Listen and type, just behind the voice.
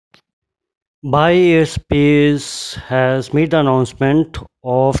Bye Aerospace has made the announcement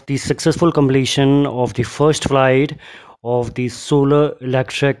of the successful completion of the first flight of the solar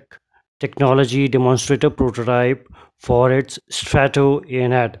electric technology demonstrator prototype for its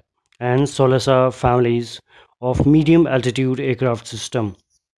StratoAirNet and solesa families of medium altitude aircraft system.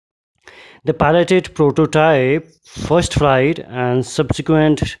 The piloted prototype first flight and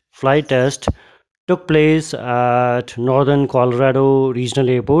subsequent flight test took place at Northern Colorado Regional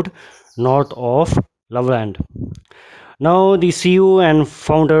Airport, north of Loveland. Now, the CEO and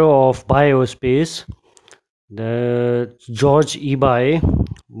founder of Bye Aerospace, the George E. Bye,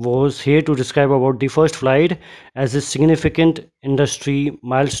 was here to describe about the first flight as a significant industry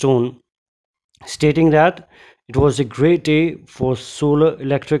milestone, stating that it was a great day for solar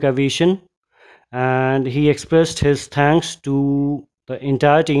electric aviation, and he expressed his thanks to the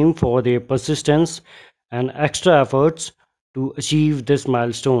entire team for their persistence and extra efforts to achieve this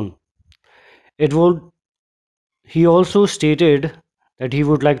milestone. It would He also stated that he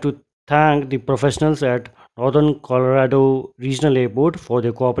would like to thank the professionals at Northern Colorado Regional Airport for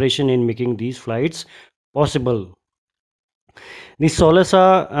their cooperation in making these flights possible. The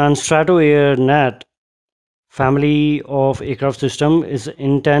Solesa and StratoAirNet family of aircraft system is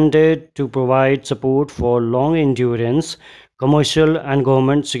intended to provide support for long endurance commercial and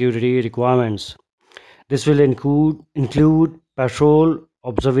government security requirements. This will include patrol,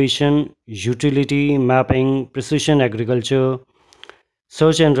 observation, utility, mapping, precision agriculture,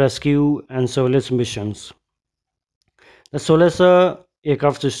 search and rescue, and surveillance missions. The solesa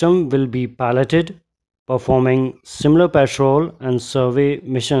aircraft system will be piloted, performing similar patrol and survey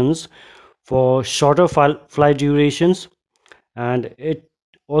missions for shorter flight durations, and it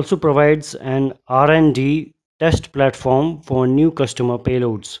also provides an R&D test platform for new customer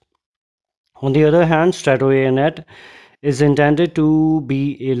payloads. On the other hand, StratoAirNet is intended to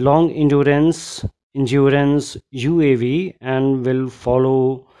be a long endurance UAV and will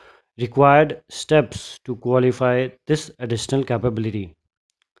follow required steps to qualify this additional capability.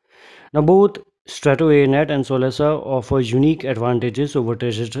 Now, both StratoAirNet and Solesa offer unique advantages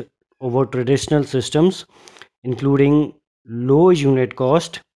over traditional systems, including lower unit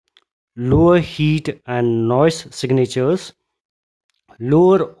cost, lower heat and noise signatures,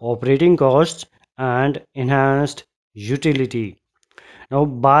 lower operating costs, and enhanced utility. Now,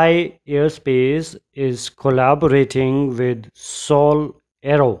 Bye Aerospace is collaborating with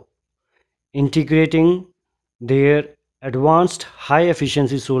SolAero, integrating their advanced high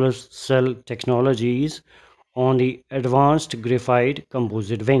efficiency solar cell technologies on the advanced graphite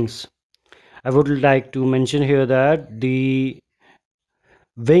composite wings. I would like to mention here that the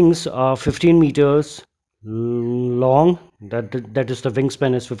wings are 15 meters long, that is the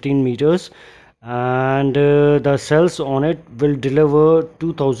wingspan is 15 meters, and the cells on it will deliver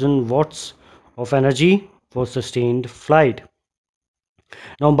 2000 watts of energy for sustained flight.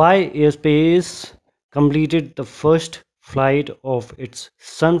 Now, Bye Aerospace completed the first flight of its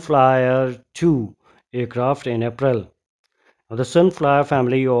Sunflyer 2 aircraft in April. Now, the Sunflyer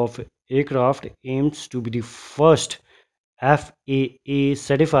family of aircraft aims to be the first FAA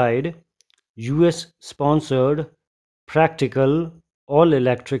certified, US sponsored, practical, all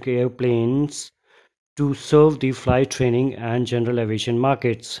electric airplanes to serve the flight training and general aviation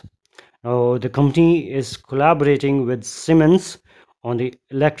markets. Now, the company is collaborating with Siemens on the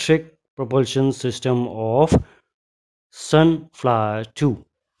electric propulsion system of Sunflyer 2.